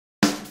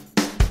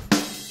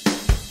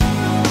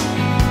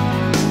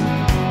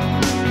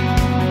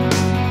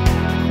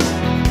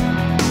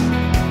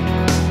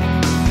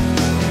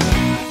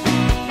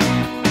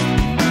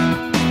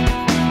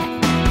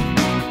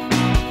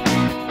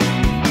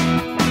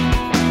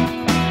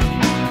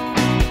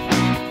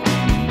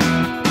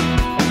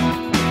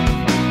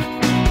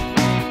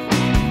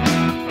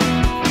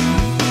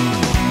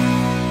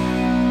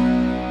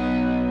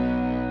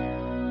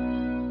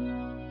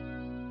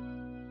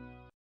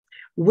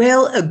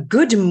Well, a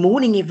good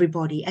morning,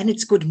 everybody. And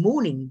it's good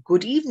morning,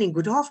 good evening,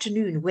 good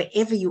afternoon,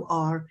 wherever you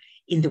are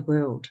in the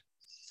world.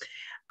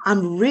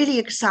 I'm really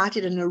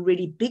excited and a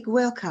really big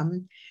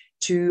welcome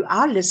to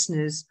our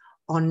listeners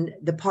on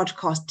the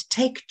podcast,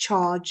 Take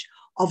Charge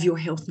of Your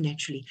Health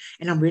Naturally.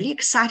 And I'm really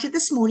excited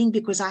this morning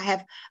because I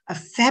have a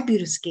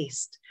fabulous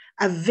guest,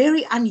 a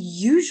very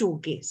unusual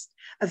guest,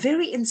 a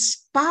very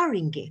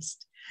inspiring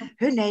guest.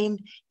 Her name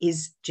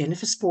is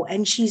Jennifer Spor,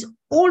 and she's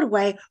all the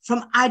way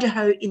from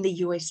Idaho in the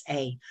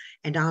USA,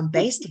 and I'm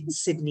based in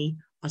Sydney,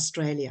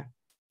 Australia.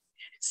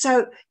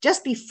 So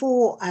just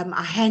before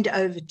I hand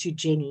over to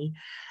Jenny,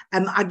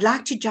 I'd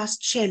like to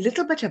just share a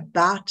little bit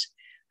about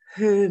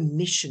her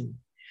mission.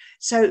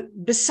 So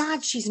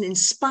besides she's an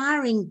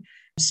inspiring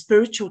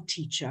spiritual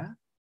teacher,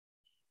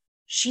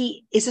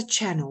 she is a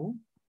channel,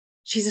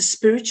 she's a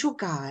spiritual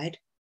guide,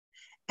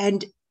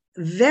 and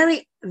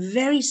very,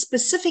 very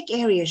specific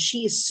area.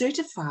 She is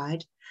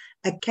certified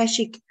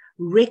Akashic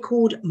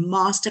Record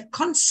Master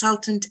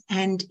Consultant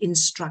and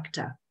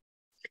Instructor.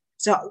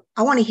 So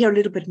I want to hear a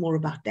little bit more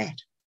about that.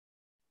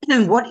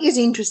 And what is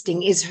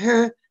interesting is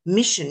her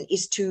mission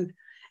is to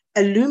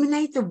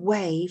illuminate the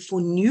way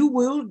for new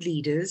world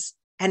leaders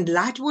and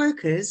light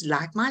workers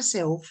like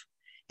myself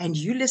and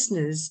you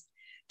listeners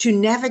to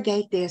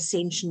navigate their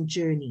ascension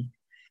journey.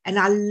 And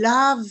I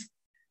love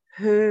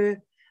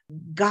her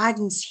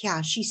guidance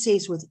here. She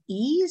says with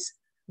ease,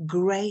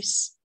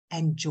 grace,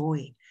 and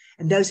joy.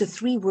 And those are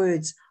three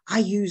words I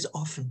use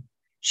often.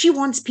 She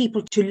wants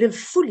people to live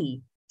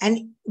fully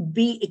and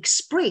be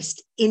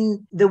expressed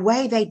in the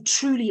way they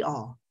truly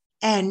are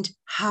and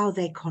how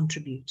they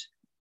contribute.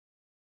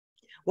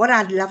 What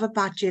I love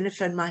about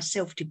Jennifer and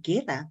myself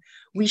together,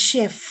 we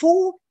share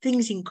four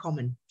things in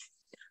common.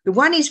 The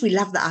one is we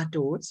love the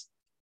outdoors.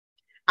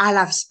 I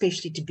love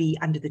especially to be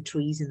under the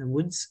trees in the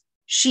woods.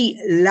 She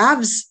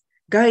loves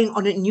going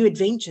on new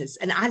adventures,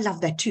 and I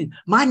love that too.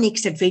 My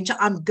next adventure,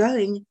 I'm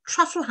going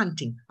truffle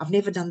hunting. I've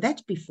never done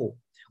that before.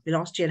 We'll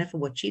ask Jennifer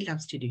what she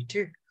loves to do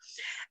too.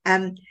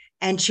 And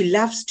she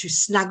loves to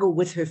snuggle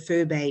with her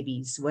fur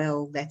babies.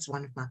 Well, that's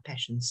one of my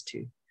passions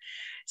too.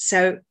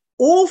 So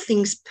all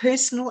things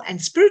personal and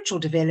spiritual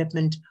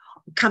development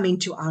come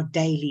into our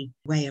daily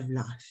way of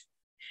life.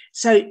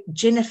 So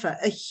Jennifer,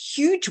 a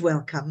huge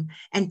welcome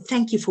and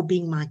thank you for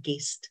being my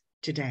guest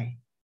today.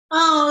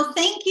 Oh,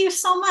 thank you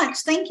so much.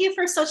 Thank you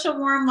for such a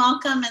warm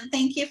welcome and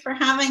thank you for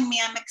having me.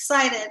 I'm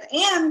excited.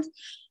 And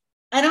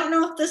I don't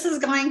know if this is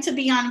going to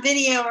be on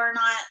video or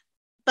not,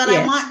 but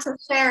yeah. I want to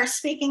share,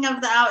 speaking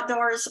of the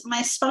outdoors,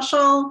 my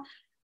special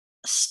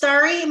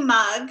starry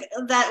mug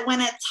that when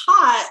it's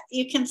hot,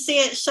 you can see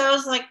it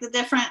shows like the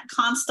different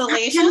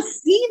constellations. I can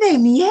see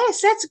them.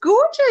 Yes, that's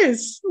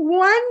gorgeous.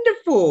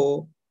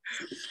 Wonderful.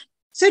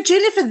 So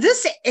Jennifer,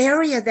 this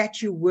area that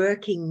you're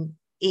working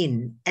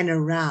in and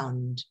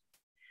around,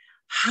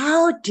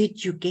 how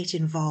did you get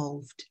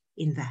involved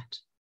in that?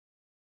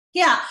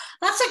 Yeah,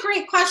 that's a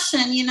great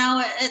question. You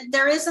know,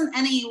 there isn't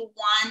any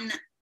one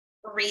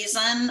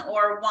reason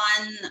or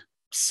one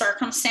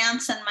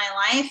circumstance in my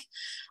life.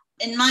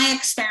 In my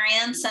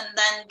experience, and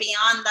then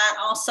beyond that,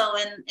 also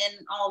in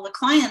all the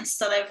clients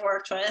that I've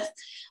worked with,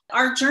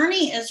 our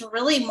journey is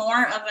really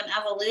more of an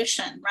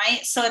evolution,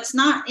 right? So it's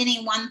not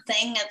any one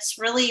thing. It's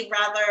really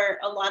rather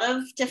a lot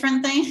of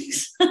different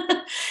things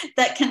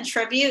that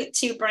contribute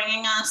to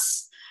bringing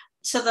us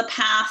to the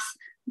path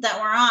that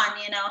we're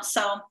on, you know.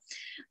 So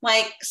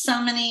like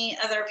so many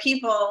other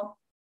people,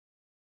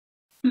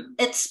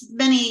 it's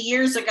many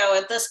years ago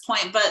at this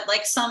point, but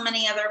like so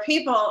many other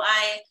people,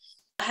 I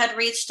had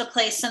reached a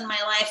place in my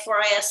life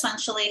where I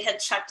essentially had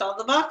checked all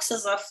the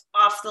boxes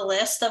off the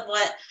list of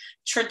what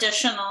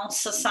traditional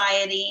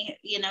society,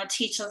 you know,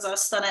 teaches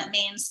us that it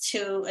means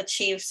to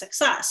achieve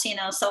success, you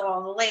know. So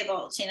all the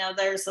labels, you know,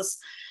 there's this,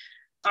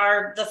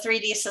 the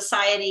 3D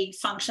society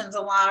functions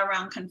a lot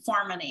around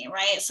conformity,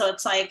 right? So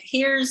it's like,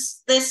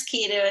 here's this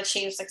key to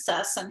achieve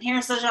success, and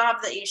here's the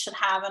job that you should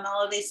have, and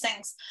all of these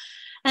things.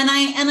 And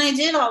I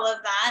did all of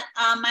that.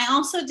 I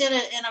also did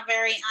it in a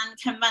very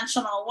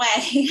unconventional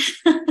way.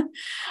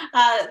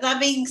 That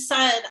being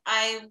said,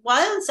 I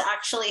was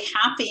actually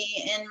happy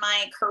in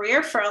my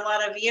career for a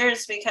lot of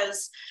years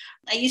because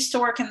I used to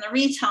work in the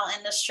retail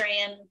industry,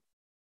 and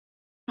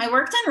I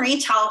worked in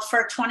retail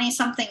for 20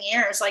 something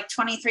years, like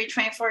 23,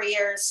 24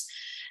 years,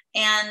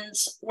 and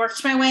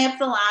worked my way up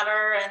the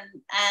ladder.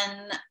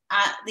 And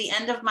at the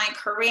end of my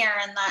career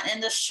in that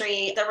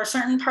industry, there were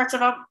certain parts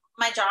about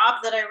my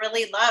job that I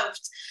really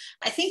loved.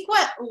 I think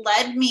what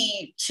led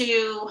me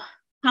to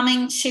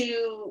coming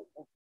to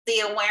the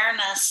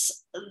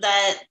awareness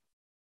that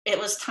it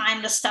was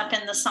time to step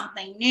into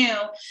something new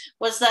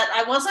was that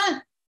I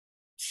wasn't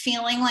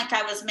feeling like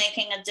I was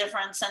making a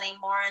difference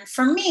anymore. And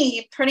for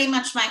me, pretty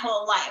much my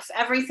whole life,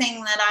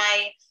 everything that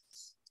I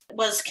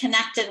was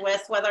connected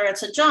with, whether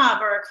it's a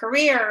job or a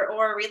career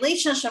or a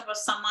relationship with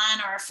someone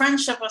or a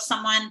friendship with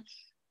someone,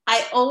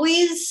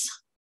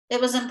 it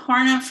was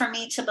important for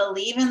me to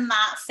believe in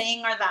that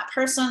thing or that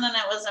person. And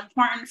it was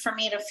important for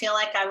me to feel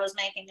like I was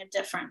making a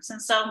difference.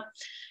 And so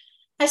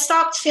I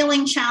stopped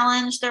feeling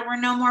challenged. There were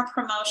no more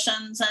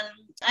promotions, and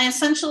I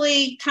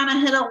essentially kind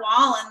of hit a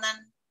wall. And then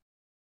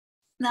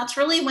that's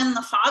really when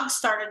the fog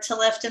started to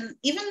lift. And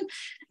even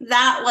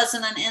that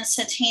wasn't an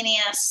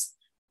instantaneous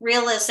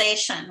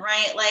realization,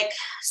 right? Like,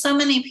 so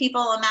many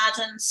people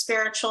imagine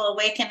spiritual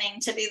awakening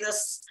to be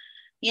this,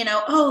 you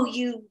know, oh,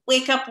 you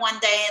wake up one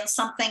day and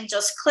something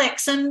just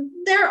clicks. And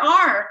there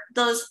are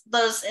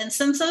those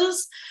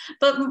instances.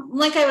 But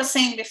like I was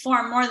saying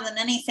before, more than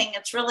anything,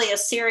 it's really a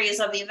series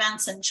of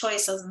events and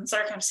choices and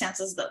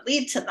circumstances that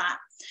lead to that.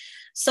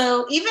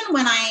 So even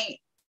when I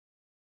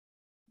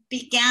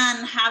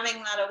began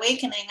having that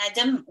awakening, I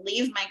didn't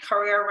leave my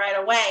career right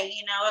away.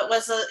 You know, it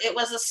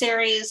was a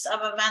series of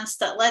events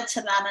that led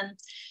to that.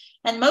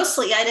 And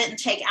mostly I didn't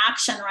take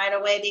action right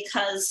away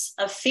because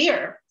of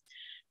fear,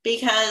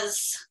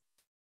 because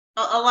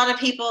a lot of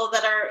people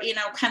that are, you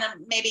know, kind of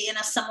maybe in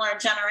a similar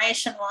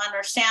generation will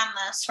understand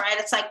this, right?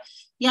 It's like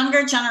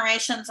younger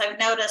generations, I've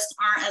noticed,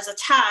 aren't as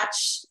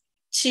attached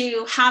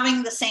to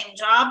having the same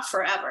job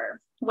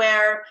forever,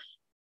 where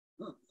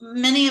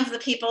many of the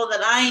people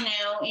that I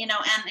knew, you know,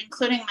 and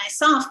including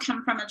myself,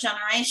 come from a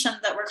generation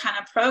that were kind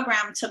of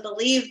programmed to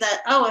believe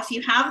that, oh, if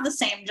you have the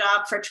same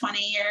job for 20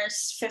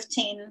 years,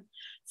 15,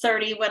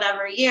 30,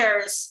 whatever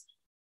years,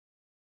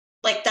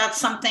 like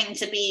that's something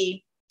to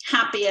be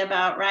happy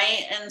about,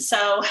 right? And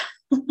so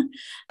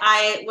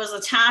I was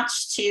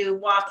attached to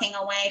walking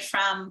away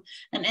from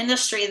an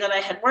industry that I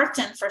had worked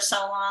in for so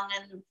long.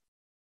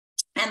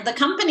 And the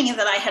company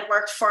that I had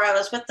worked for, I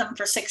was with them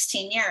for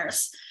 16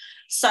 years.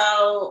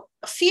 So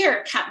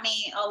fear kept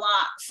me a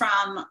lot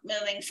from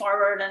moving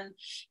forward. And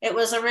it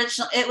was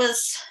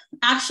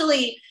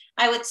actually,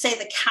 I would say,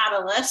 the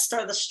catalyst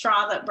or the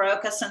straw that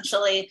broke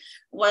essentially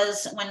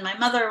was when my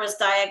mother was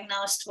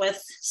diagnosed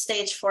with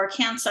stage 4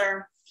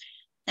 cancer.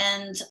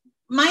 And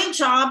my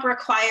job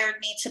required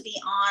me to be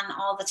on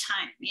all the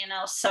time, you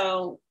know,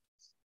 so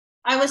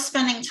I was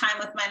spending time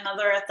with my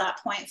mother at that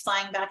point,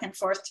 flying back and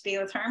forth to be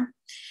with her.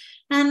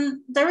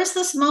 And there was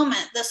this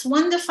moment, this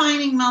one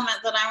defining moment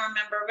that I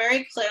remember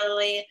very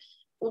clearly,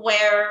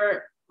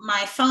 where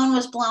my phone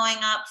was blowing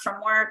up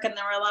from work and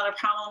there were a lot of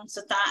problems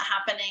with that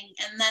happening.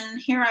 And then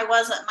here I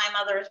was at my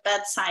mother's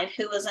bedside,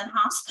 who was in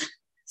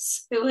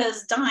hospice, who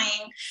was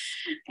dying,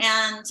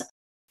 and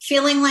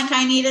feeling like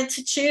I needed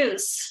to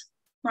choose,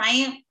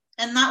 right?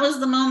 And that was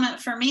the moment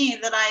for me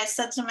that I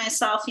said to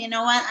myself, you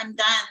know what, I'm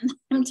done.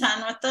 I'm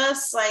done with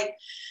this. Like,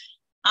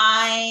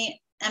 I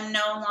am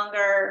no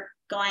longer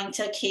going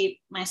to keep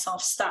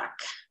myself stuck.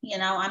 You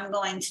know, I'm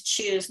going to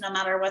choose no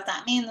matter what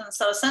that means. And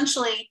so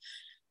essentially,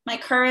 my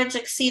courage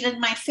exceeded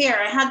my fear.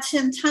 I had to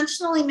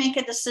intentionally make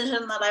a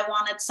decision that I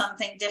wanted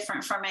something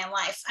different for my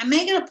life. I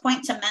make it a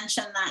point to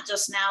mention that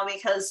just now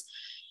because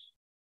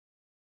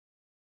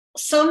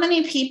so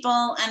many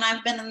people, and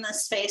I've been in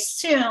this space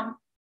too,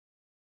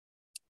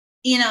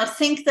 you know,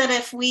 think that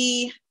if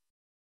we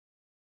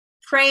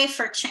pray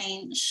for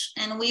change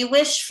and we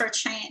wish for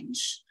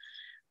change,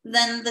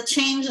 then the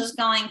change is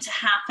going to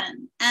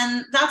happen.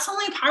 And that's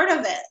only part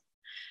of it.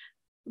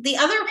 The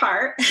other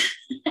part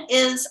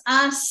is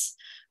us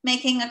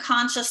making a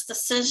conscious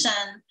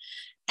decision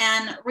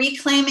and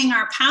reclaiming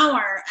our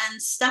power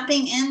and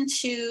stepping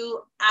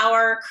into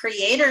our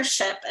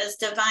creatorship as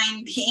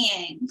divine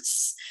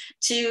beings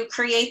to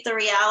create the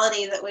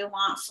reality that we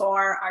want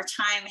for our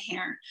time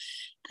here.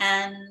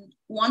 And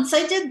once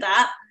I did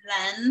that,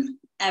 then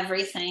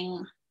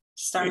everything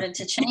started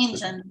to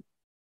change. And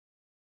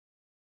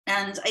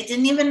I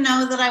didn't even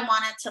know that I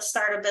wanted to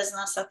start a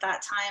business at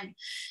that time.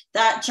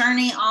 That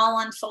journey all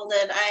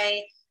unfolded.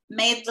 I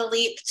made the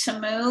leap to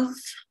move,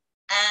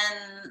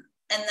 and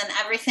then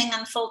everything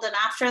unfolded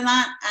after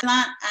that. And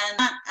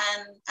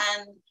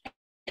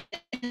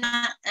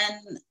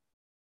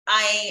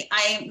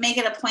I make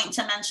it a point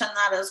to mention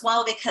that as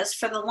well, because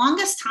for the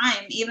longest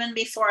time, even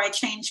before I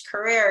changed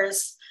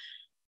careers,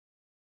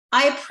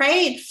 I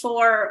prayed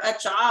for a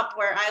job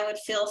where I would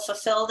feel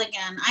fulfilled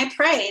again. I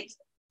prayed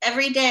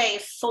every day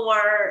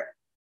to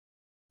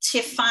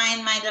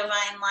find my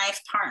divine life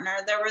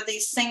partner. There were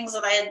these things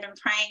that I had been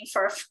praying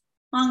for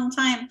a long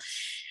time.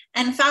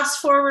 And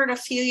fast forward a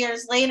few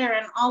years later,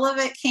 and all of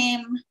it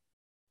came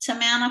to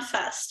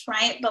manifest,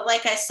 right? But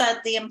like I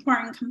said, the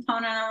important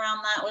component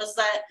around that was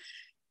that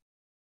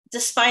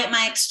despite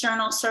my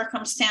external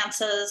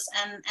circumstances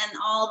and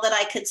all that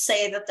I could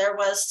say that there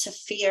was to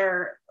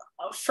fear,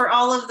 for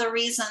all of the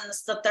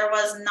reasons that there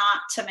was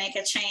not to make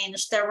a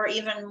change, there were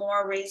even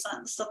more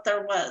reasons that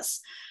there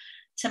was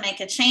to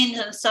make a change.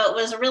 And so it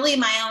was really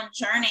my own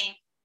journey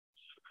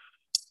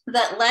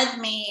that led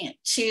me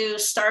to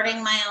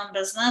starting my own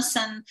business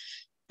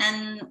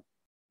and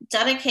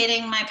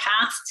dedicating my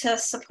path to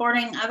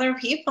supporting other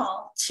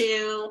people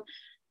to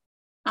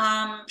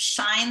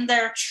shine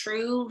their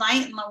true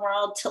light in the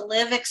world, to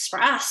live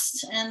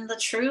expressed in the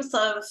truth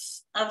of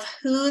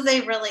who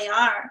they really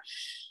are.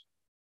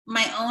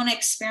 My own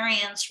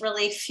experience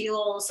really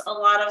fuels a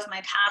lot of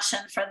my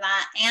passion for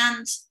that.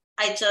 And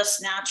I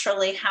just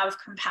naturally have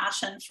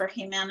compassion for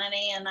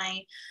humanity. And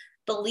I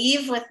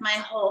believe with my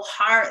whole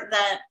heart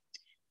that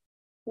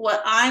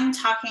what I'm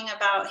talking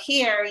about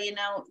here,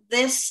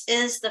 this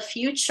is the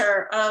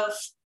future of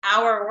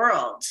our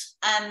world,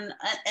 an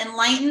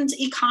enlightened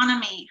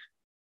economy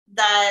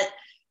that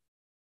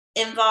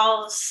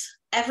involves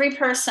every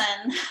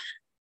person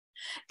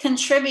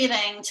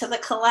contributing to the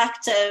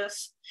collective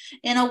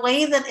in a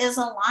way that is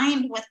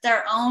aligned with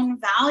their own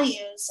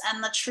values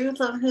and the truth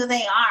of who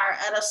they are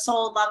at a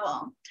soul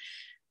level.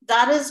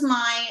 That is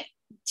my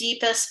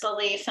deepest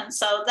belief. And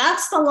so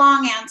that's the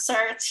long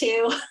answer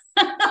to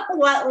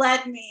what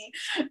led me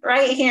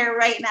right here,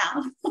 right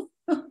now.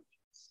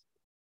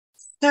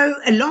 So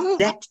along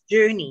that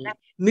journey,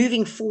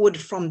 moving forward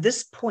from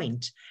this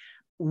point,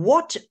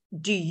 what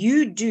do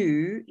you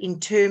do in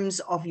terms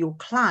of your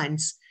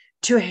clients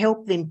to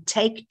help them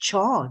take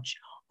charge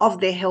of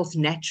their health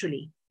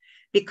naturally?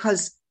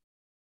 Because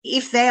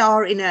if they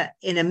are in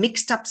a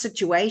mixed up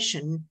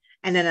situation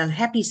and an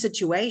unhappy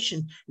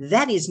situation,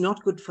 that is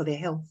not good for their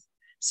health.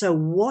 So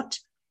what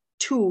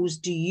tools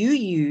do you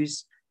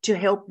use to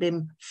help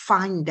them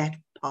find that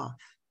path?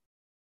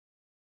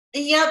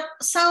 Yep.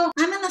 So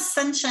I'm an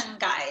ascension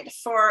guide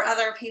for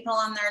other people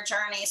on their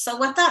journey. So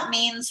what that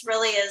means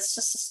really is,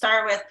 just to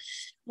start with,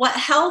 what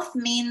health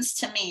means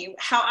to me.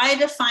 How I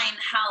define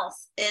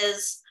health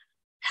is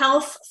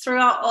health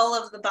throughout all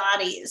of the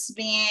bodies,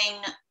 being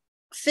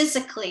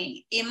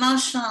physically,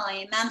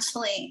 emotionally,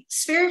 mentally,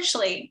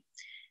 spiritually,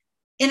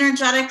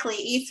 energetically,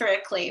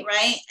 etherically,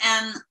 right?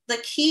 And the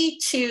key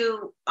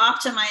to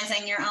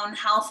optimizing your own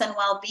health and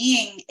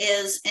well-being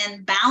is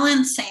in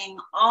balancing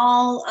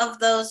all of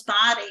those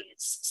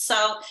bodies.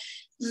 So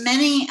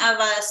many of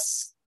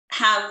us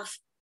have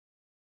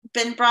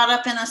been brought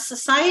up in a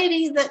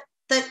society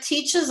that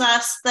teaches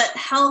us that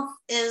health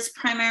is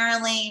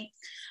primarily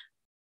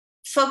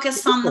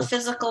focused on the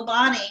physical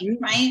body,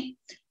 right?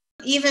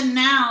 Even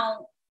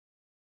now,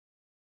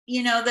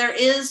 there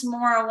is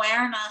more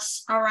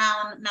awareness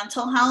around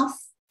mental health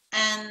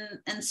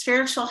and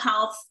spiritual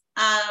health.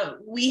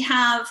 We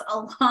have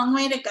a long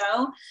way to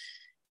go.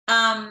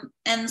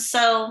 And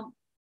so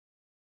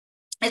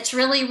it's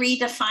really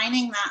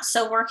redefining that.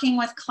 So working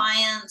with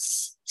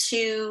clients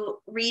to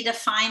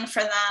redefine for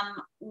them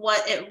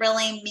what it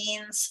really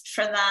means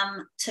for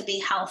them to be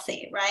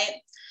healthy, right?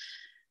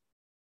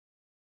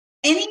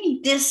 Any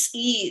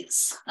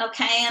dis-ease,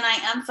 okay, and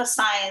I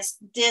emphasize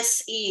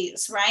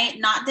dis-ease, right?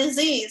 Not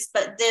disease,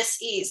 but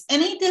dis-ease.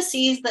 Any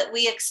dis-ease that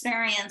we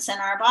experience in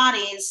our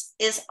bodies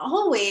is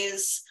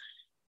always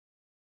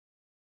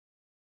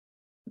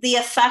the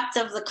effect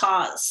of the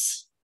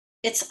cause.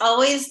 It's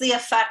always the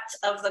effect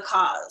of the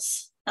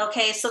cause,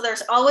 okay? So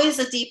there's always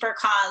a deeper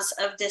cause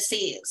of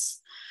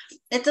dis-ease.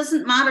 It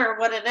doesn't matter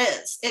what it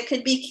is. It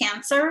could be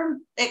cancer.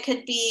 It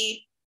could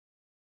be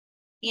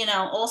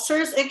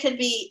ulcers. It could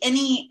be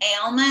any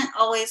ailment.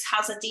 Always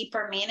has a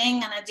deeper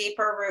meaning and a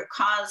deeper root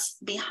cause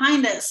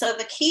behind it. So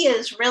the key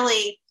is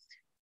really,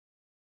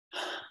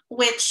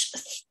 which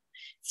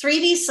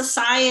 3D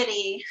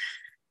society,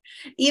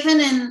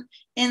 even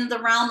in the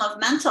realm of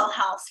mental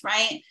health,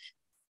 right,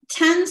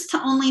 tends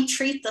to only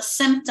treat the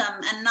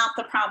symptom and not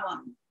the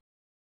problem.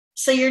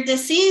 So your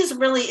disease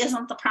really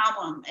isn't the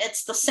problem.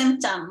 It's the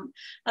symptom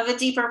of a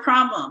deeper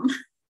problem,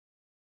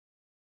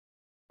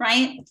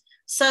 right?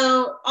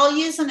 So I'll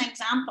use an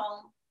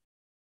example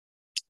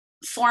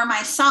for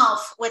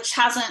myself, which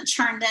hasn't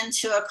turned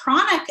into a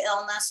chronic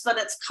illness, but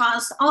it's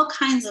caused all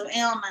kinds of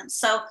ailments.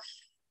 So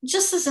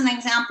just as an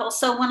example,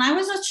 so when I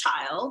was a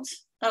child,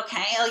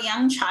 okay, a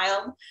young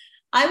child,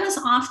 I was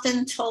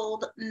often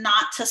told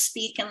not to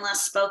speak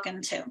unless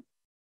spoken to.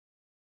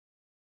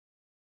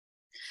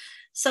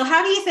 So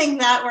how do you think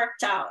that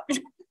worked out?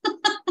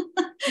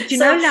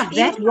 Love,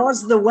 that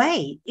was the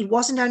way. It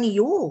wasn't only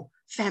your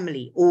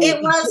family.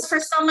 It was for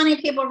so many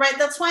people, right?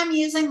 That's why I'm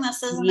using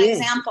this as an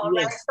example,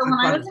 right? So when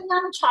I was a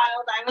young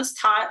child, I was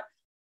taught,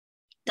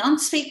 don't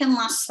speak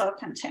unless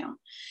spoken to.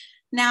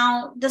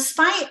 Now,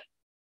 despite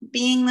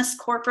being this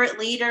corporate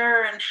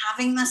leader and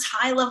having this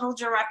high-level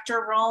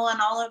director role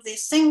and all of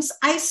these things,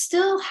 I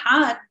still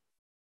had,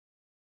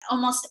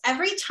 almost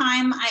every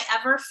time I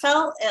ever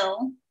felt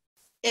ill,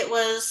 it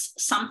was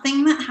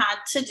something that had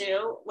to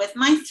do with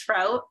my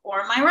throat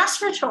or my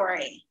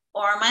respiratory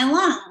or my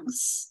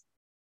lungs.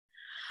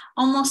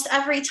 Almost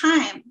every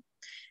time.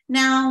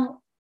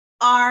 Now,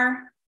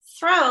 our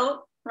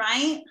throat,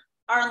 right,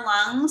 our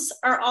lungs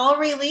are all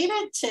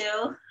related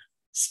to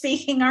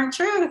speaking our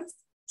truth,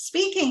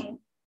 speaking,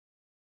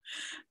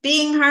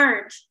 being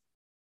heard.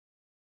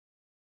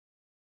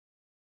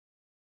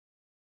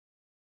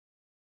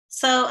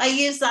 So I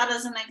use that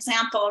as an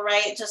example,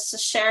 right, just to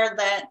share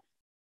that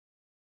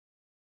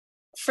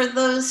for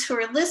those who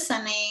are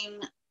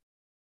listening,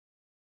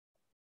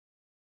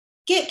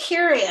 get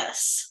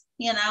curious,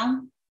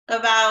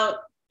 about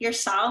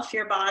yourself,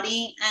 your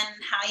body, and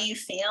how you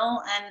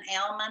feel and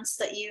ailments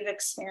that you've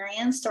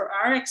experienced or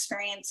are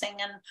experiencing,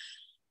 and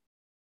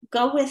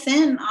go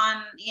within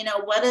on,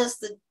 what is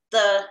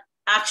the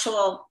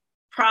actual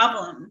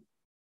problem,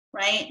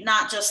 right?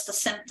 Not just the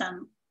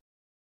symptom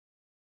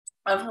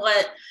of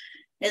what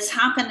is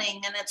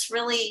happening. And it's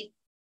really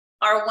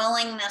our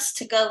willingness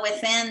to go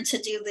within, to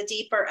do the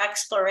deeper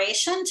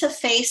exploration, to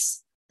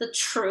face the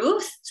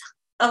truth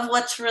of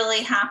what's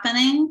really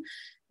happening,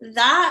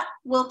 that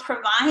will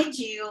provide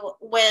you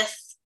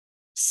with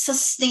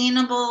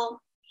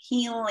sustainable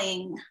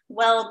healing,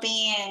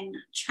 well-being,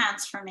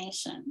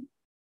 transformation.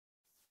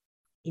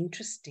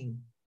 Interesting.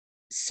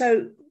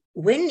 So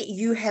when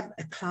you have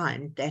a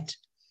client that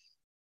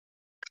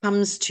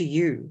comes to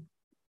you,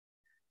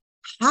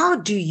 how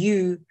do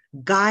you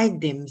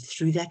guide them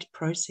through that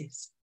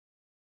process?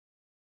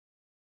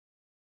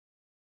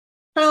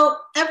 So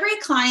every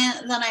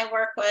client that I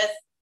work with,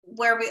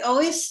 where we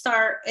always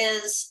start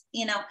is,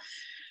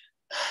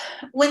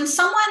 when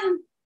someone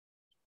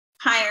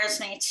hires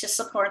me to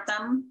support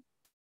them,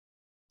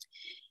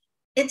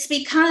 it's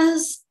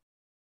because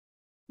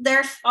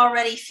they're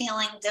already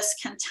feeling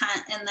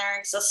discontent in their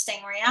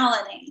existing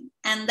reality,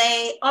 and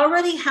they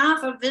already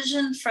have a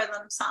vision for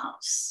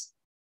themselves.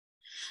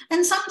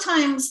 And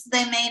sometimes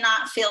they may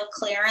not feel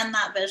clear in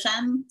that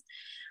vision,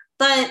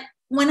 but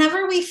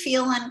whenever we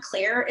feel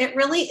unclear, it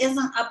really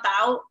isn't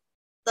about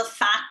the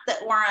fact that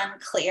we're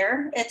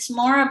unclear. It's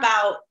more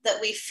about that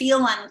we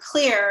feel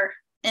unclear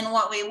in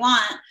what we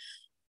want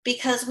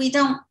because we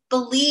don't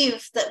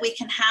believe that we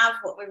can have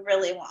what we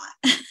really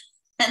want.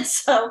 And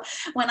so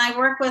when I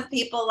work with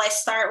people, I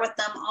start with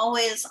them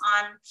always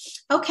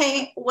on,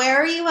 okay, where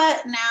are you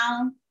at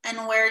now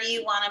and where do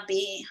you want to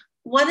be?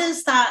 What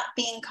is that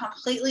being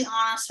completely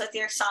honest with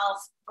yourself,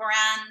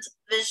 grand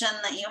vision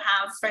that you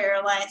have for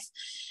your life?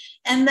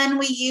 And then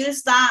we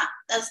use that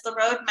as the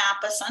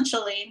roadmap,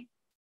 essentially,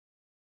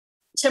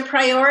 to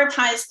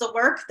prioritize the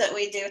work that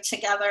we do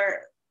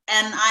together.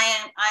 And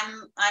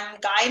I'm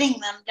guiding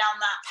them down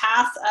that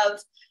path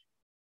of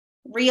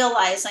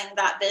realizing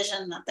that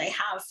vision that they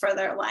have for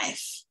their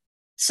life.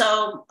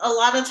 So a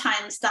lot of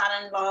times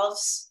that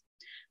involves,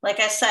 like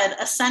I said,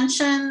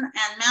 ascension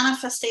and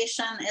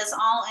manifestation is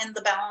all in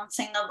the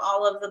balancing of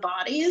all of the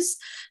bodies.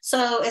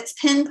 So it's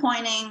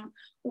pinpointing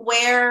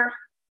where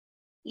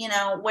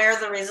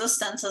the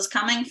resistance is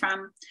coming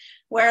from,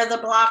 where the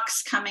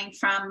blocks coming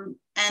from,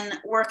 and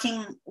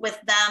working with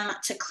them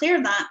to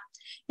clear that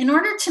in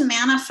order to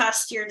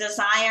manifest your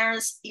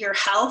desires, your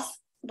health,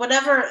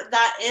 whatever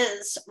that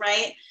is,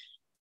 right?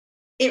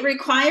 It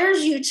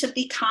requires you to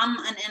become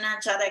an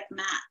energetic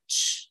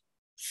match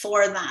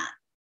for that,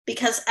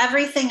 because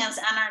everything is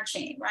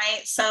energy,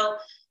 right? So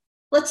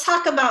let's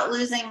talk about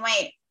losing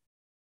weight.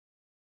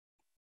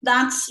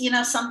 That's,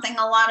 something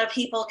a lot of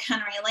people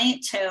can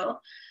relate to.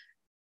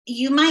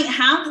 You might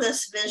have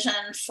this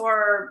vision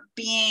for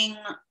being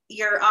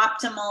your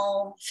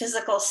optimal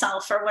physical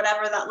self or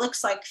whatever that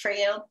looks like for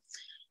you.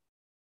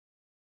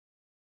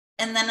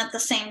 And then at the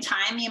same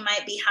time, you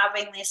might be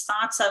having these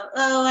thoughts of,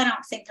 oh, I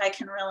don't think it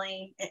can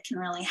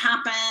really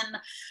happen,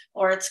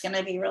 or it's going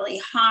to be really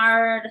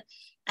hard.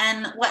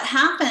 And what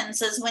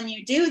happens is when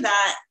you do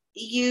that,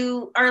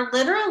 you are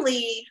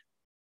literally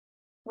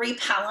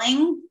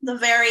repelling the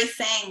very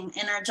thing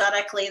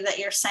energetically that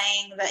you're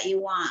saying that you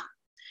want.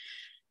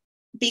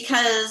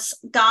 Because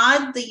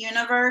God, the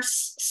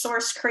universe,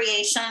 source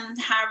creation,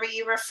 however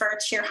you refer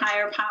to your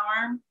higher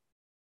power,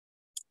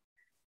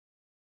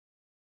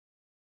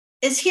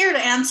 is here to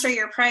answer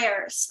your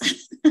prayers.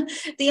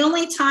 The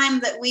only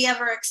time that we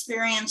ever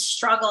experience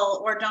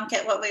struggle or don't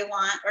get what we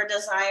want or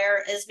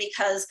desire is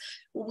because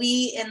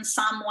we in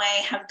some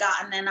way have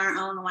gotten in our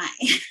own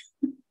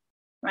way,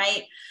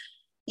 right?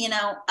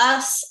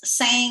 Us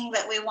saying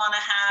that we want to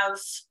have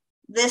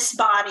this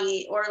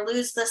body or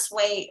lose this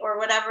weight or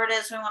whatever it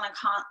is we want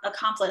to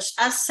accomplish,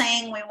 us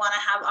saying we want to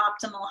have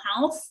optimal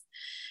health,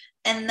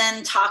 and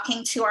then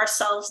talking to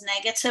ourselves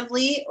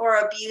negatively or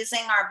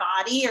abusing our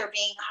body or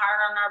being hard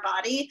on our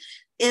body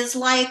is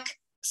like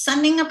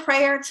sending a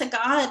prayer to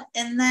God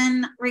and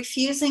then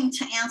refusing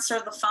to answer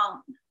the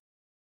phone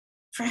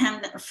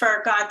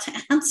for God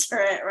to answer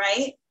it,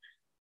 right?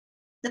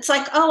 It's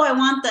like, oh, I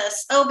want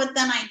this. Oh, but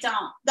then I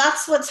don't.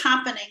 That's what's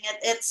happening.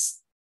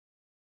 It's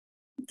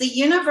the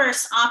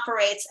universe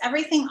operates,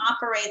 everything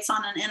operates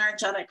on an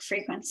energetic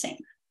frequency.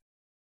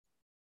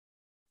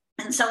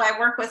 And so I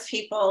work with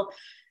people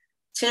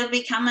to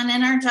become an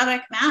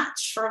energetic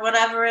match for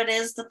whatever it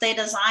is that they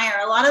desire.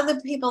 A lot of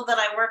the people that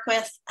I work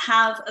with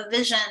have a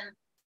vision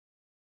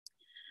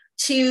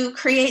to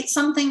create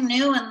something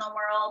new in the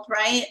world,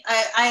 right?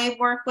 I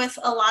work with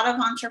a lot of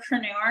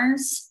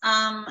entrepreneurs,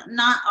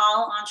 not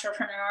all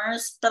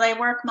entrepreneurs, but I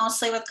work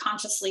mostly with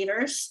conscious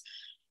leaders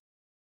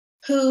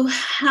who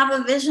have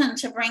a vision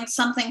to bring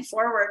something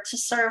forward to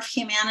serve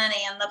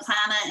humanity and the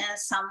planet in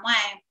some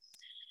way.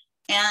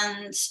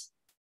 And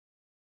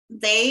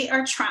they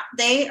are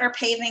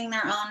paving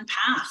their own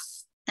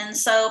path. And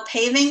so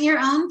paving your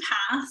own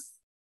path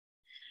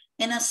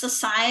in a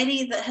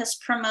society that has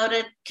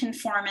promoted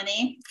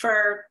conformity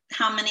for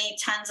how many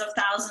tens of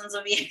thousands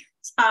of years,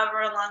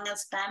 however long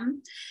it's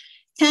been,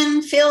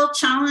 can feel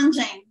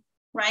challenging,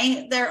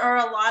 right? There are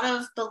a lot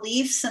of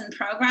beliefs and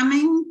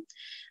programming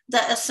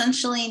that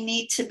essentially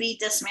need to be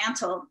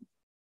dismantled,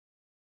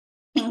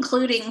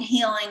 including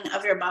healing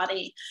of your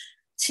body.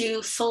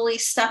 to fully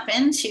step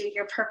into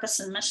your purpose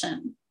and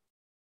mission.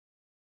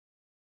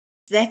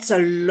 That's a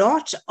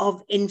lot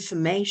of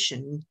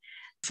information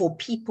for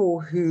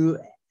people who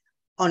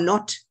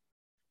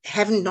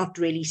haven't not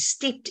really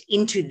stepped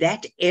into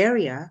that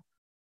area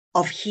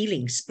of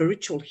healing,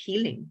 spiritual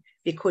healing,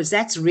 because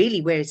that's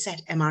really where it's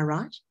at. Am I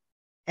right?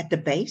 At the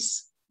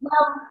base?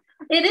 Well,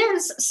 it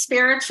is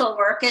spiritual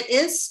work. It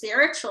is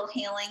spiritual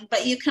healing,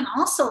 but you can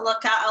also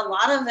look at a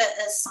lot of it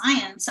as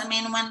science. I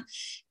mean,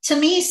 to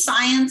me,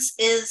 science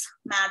is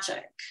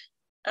magic.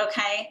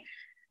 Okay.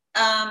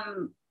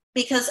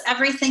 Because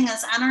everything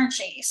is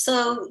energy.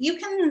 So you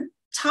can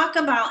talk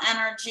about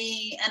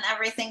energy and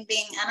everything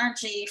being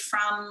energy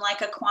from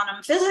like a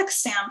quantum physics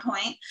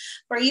standpoint,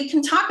 or you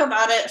can talk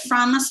about it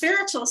from a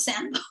spiritual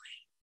standpoint.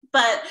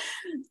 But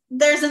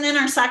there's an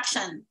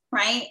intersection,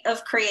 right,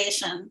 of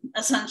creation,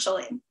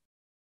 essentially.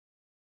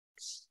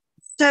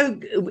 So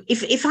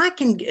if I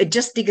can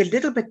just dig a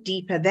little bit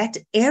deeper, that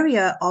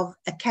area of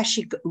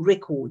Akashic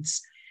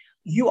Records,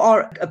 you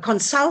are a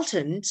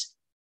consultant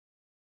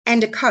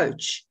and a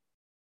coach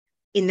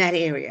in that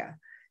area.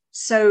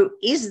 So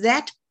is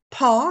that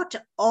part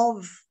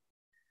of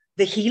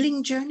the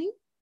healing journey?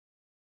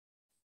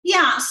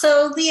 Yeah,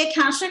 so the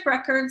Akashic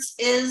Records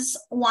is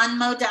one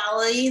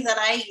modality that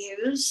I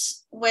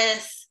use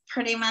with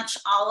pretty much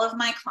all of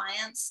my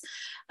clients.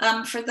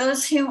 For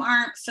those who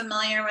aren't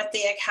familiar with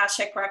the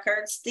Akashic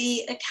Records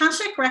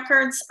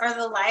are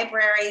the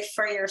library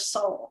for your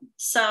soul.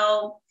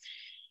 So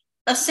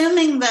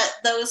assuming that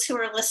those who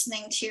are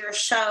listening to your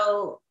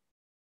show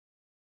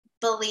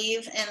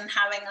believe in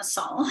having a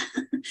soul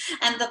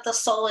and that the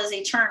soul is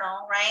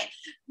eternal, right?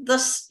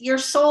 Your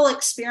soul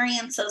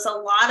experiences a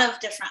lot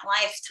of different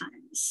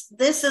lifetimes.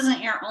 This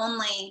isn't your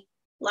only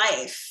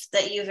life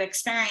that you've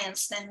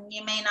experienced, and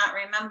you may not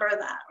remember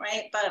that,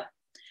 right? But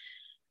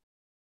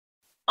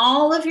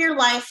all of your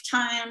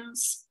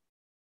lifetimes,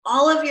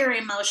 all of your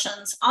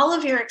emotions, all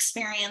of your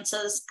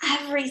experiences,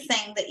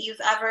 everything that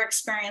you've ever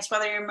experienced,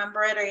 whether you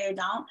remember it or you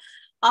don't,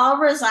 all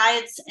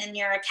resides in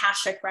your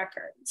Akashic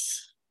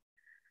Records.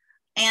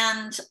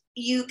 And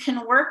you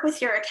can work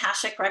with your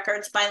Akashic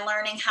Records by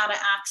learning how to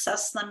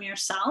access them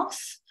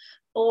yourself,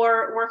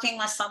 or working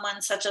with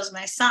someone such as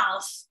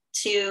myself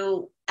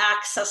to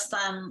access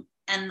them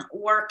and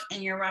work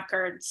in your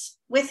records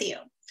with you.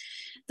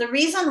 The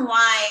reason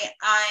why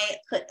I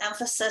put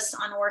emphasis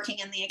on working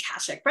in the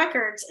Akashic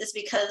Records is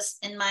because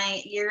in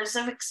my years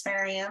of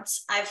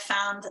experience, I've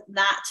found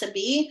that to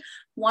be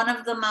one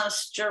of the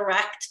most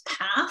direct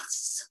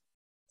paths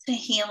to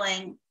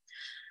healing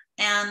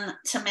and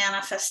to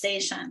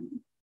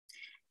manifestation.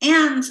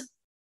 And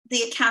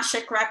the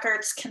Akashic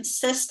Records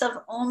consist of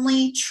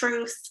only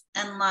truth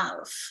and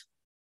love.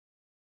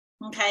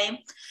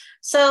 Okay,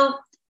 so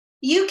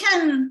you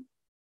can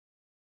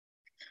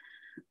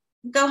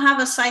go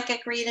have a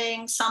psychic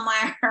reading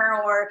somewhere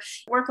or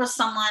work with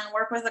someone,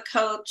 work with a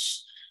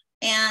coach,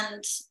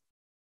 and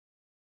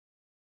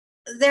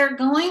they're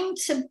going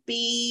to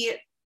be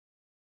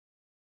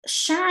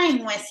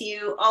sharing with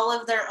you all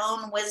of their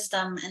own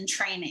wisdom and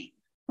training,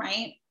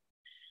 right?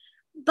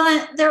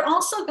 But they're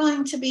also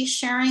going to be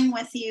sharing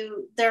with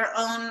you their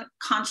own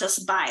conscious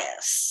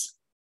bias,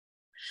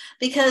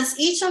 because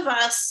each of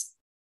us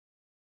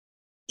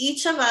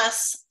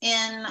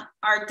in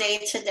our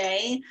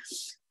day-to-day,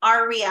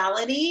 our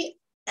reality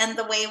and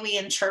the way we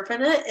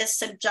interpret it is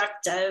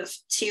subjective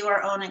to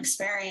our own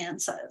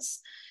experiences.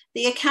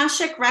 The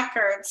Akashic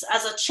Records,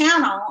 as a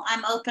channel,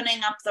 I'm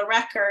opening up the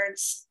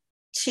records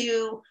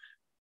to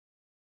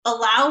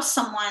allow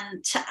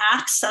someone to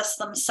access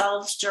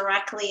themselves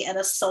directly at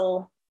a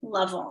soul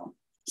level.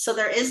 So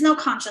there is no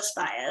conscious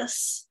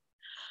bias.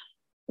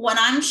 What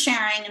I'm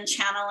sharing and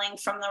channeling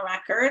from the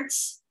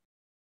records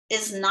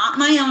is not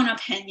my own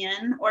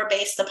opinion or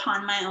based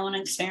upon my own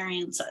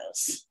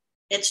experiences.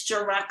 It's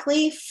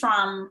directly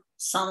from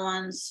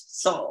someone's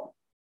soul.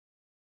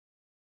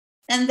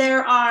 And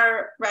there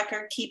are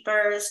record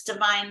keepers,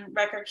 divine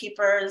record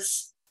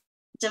keepers,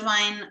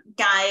 divine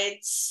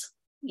guides,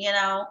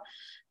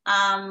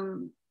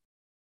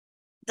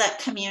 that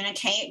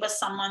communicate with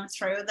someone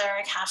through their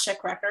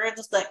Akashic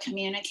Records, that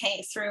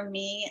communicate through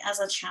me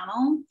as a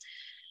channel.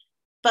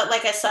 But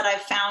like I said,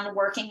 I've found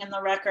working in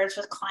the records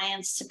with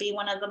clients to be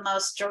one of the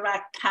most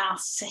direct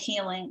paths to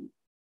healing,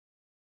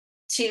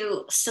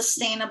 to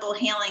sustainable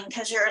healing,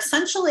 because you're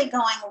essentially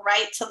going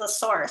right to the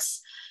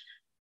source.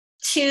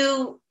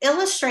 To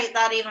illustrate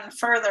that even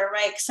further,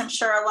 right? Because I'm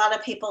sure a lot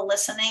of people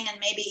listening, and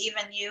maybe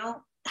even you,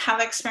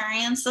 have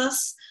experienced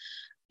this.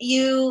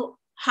 You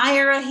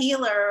hire a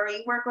healer or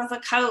you work with a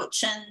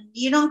coach and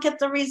you don't get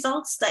the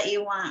results that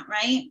you want,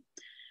 right?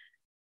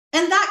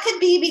 And that could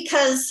be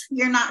because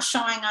you're not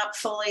showing up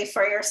fully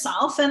for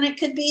yourself, and it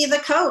could be the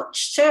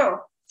coach too.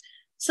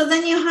 So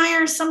then you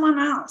hire someone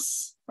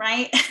else,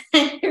 right?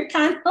 And you're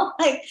kind of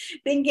like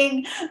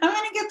thinking, I'm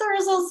going to get the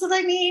results that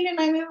I need, and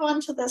I move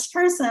on to this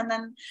person.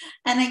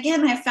 And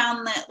again, I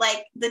found that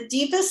like the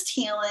deepest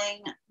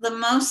healing, the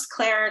most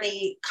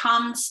clarity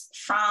comes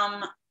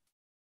from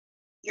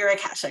your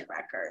Akashic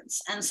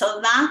Records. And so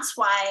that's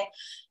why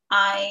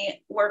I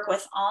work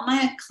with all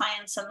my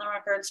clients in the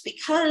records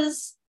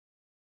because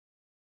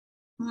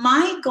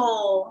my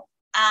goal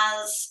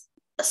as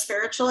a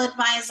spiritual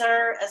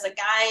advisor, as a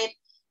guide,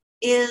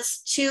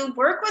 is to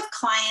work with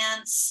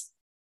clients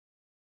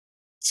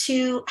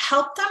to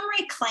help them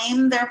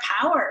reclaim their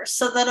power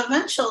so that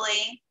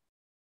eventually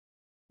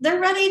they're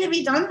ready to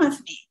be done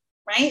with me,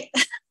 right?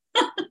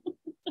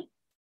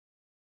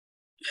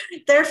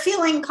 They're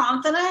feeling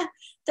confident.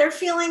 They're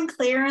feeling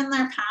clear in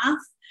their path.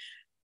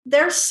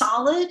 They're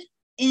solid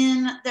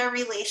in their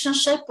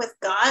relationship with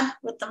God,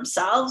 with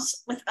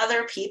themselves, with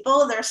other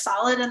people. They're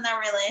solid in their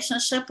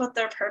relationship with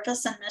their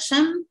purpose and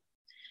mission.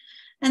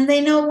 And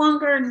they no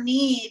longer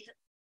need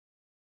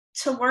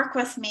to work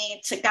with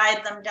me to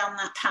guide them down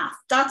that path.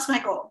 That's my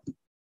goal.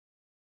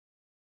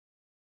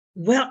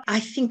 Well, I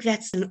think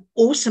that's an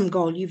awesome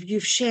goal.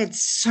 You've shared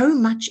so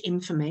much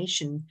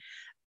information.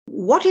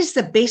 What is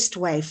the best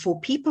way for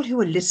people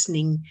who are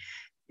listening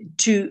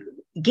to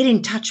get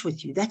in touch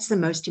with you? That's the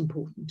most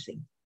important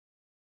thing.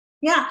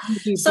 Yeah.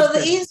 So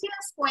the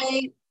easiest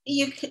way,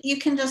 you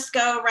can just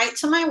go right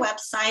to my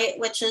website,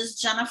 which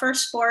is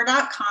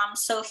jenniferspor.com.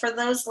 So for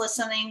those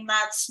listening,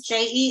 that's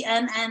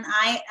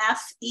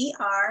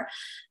JenniferSpor.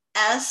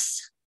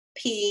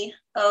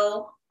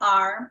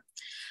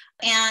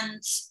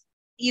 And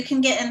you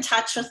can get in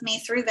touch with me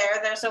through there.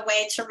 There's a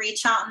way to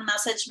reach out and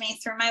message me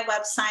through my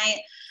website.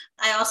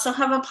 I also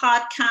have a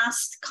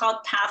podcast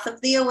called Path of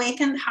the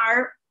Awakened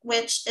Heart,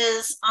 which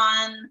is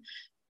on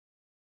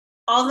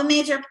all the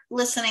major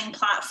listening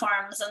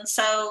platforms. And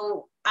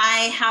so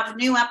I have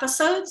new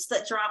episodes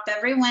that drop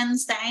every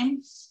Wednesday,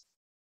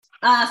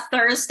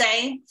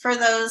 Thursday for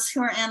those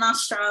who are in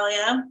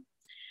Australia.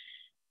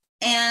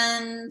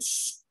 And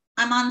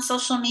I'm on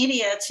social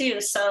media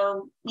too.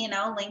 So,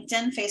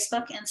 LinkedIn,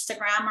 Facebook,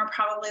 Instagram are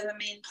probably the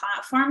main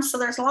platforms. So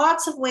there's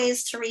lots of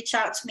ways to reach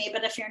out to me.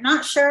 But if you're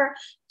not sure,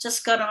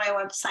 just go to my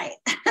website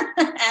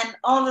and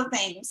all the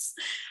things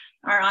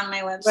are on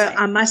my website. Well,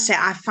 I must say,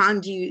 I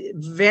found you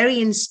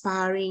very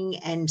inspiring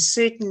and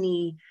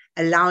certainly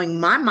allowing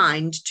my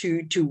mind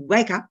to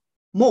wake up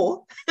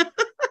more.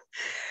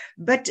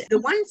 But the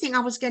one thing I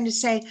was going to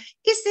say,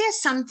 is there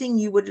something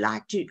you would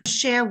like to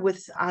share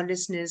with our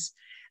listeners?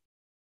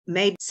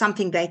 Maybe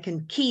something they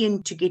can key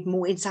in to get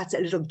more insights, a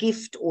little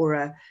gift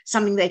or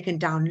something they can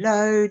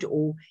download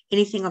or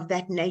anything of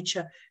that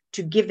nature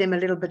to give them a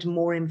little bit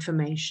more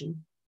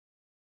information.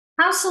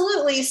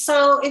 Absolutely.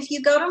 So if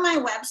you go to my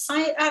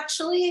website,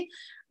 actually,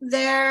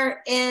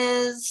 there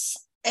is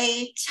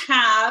a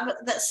tab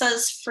that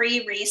says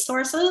free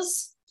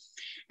resources.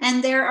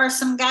 And there are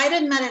some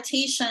guided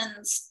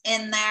meditations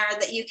in there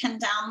that you can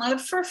download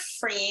for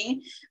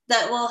free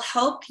that will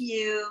help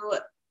you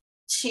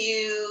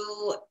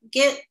to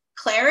get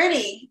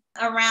clarity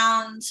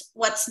around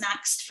what's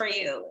next for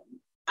you.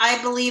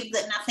 I believe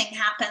that nothing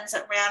happens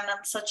at random.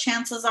 So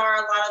chances are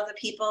a lot of the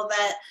people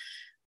that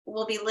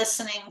will be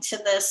listening to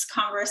this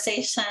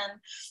conversation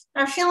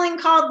are feeling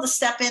called to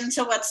step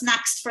into what's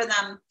next for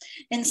them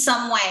in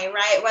some way,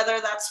 right? Whether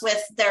that's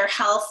with their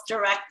health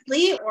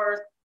directly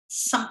or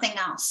something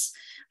else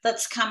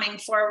that's coming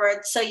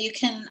forward. So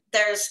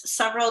there's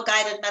several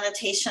guided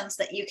meditations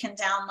that you can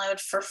download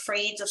for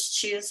free. Just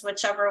choose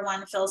whichever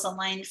one feels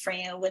aligned for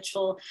you, which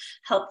will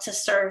help to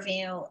serve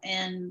you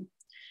in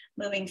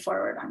moving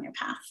forward on your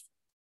path.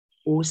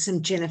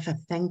 Awesome, Jennifer.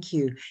 Thank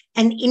you.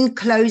 And in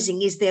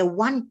closing, is there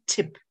one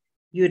tip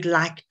you'd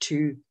like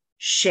to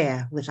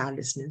share with our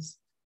listeners?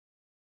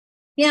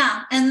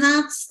 Yeah, and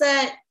that's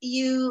that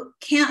you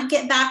can't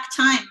get back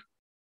time.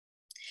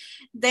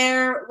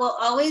 There will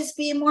always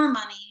be more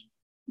money.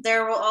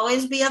 There will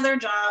always be other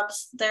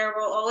jobs. There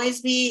will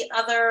always be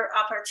other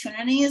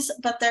opportunities,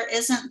 but there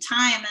isn't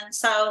time. And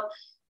so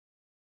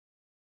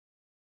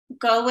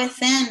go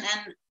within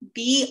and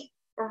be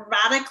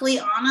radically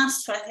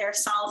honest with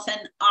yourself.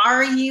 And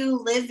are you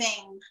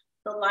living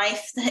the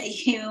life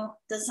that you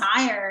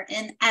desire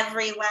in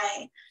every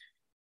way?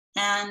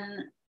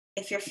 And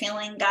if you're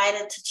feeling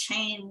guided to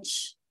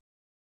change,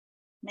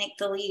 make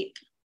the leap.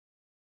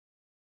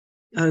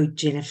 Oh,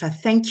 Jennifer,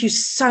 thank you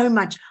so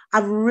much.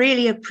 I've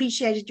really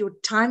appreciated your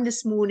time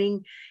this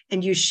morning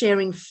and you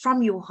sharing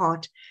from your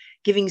heart,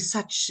 giving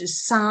such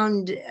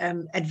sound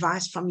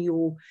advice from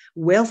your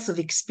wealth of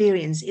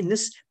experience in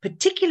this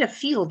particular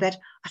field that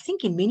I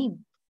think in many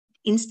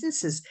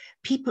instances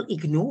people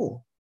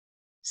ignore.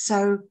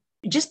 So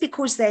just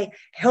because they're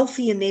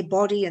healthy in their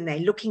body and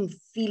they're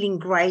feeling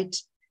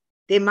great,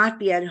 there might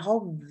be a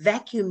whole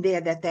vacuum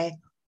there that they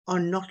are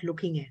not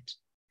looking at,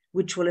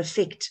 which will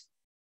affect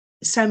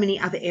so many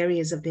other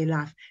areas of their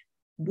life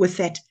with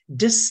that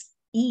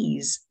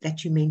dis-ease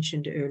that you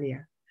mentioned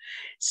earlier.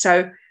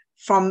 So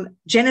from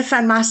Jennifer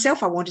and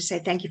myself, I want to say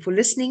thank you for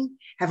listening.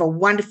 Have a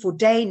wonderful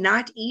day,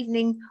 night,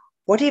 evening,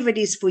 whatever it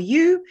is for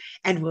you.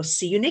 And we'll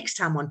see you next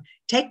time on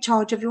Take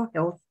Charge of Your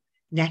Health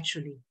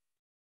Naturally.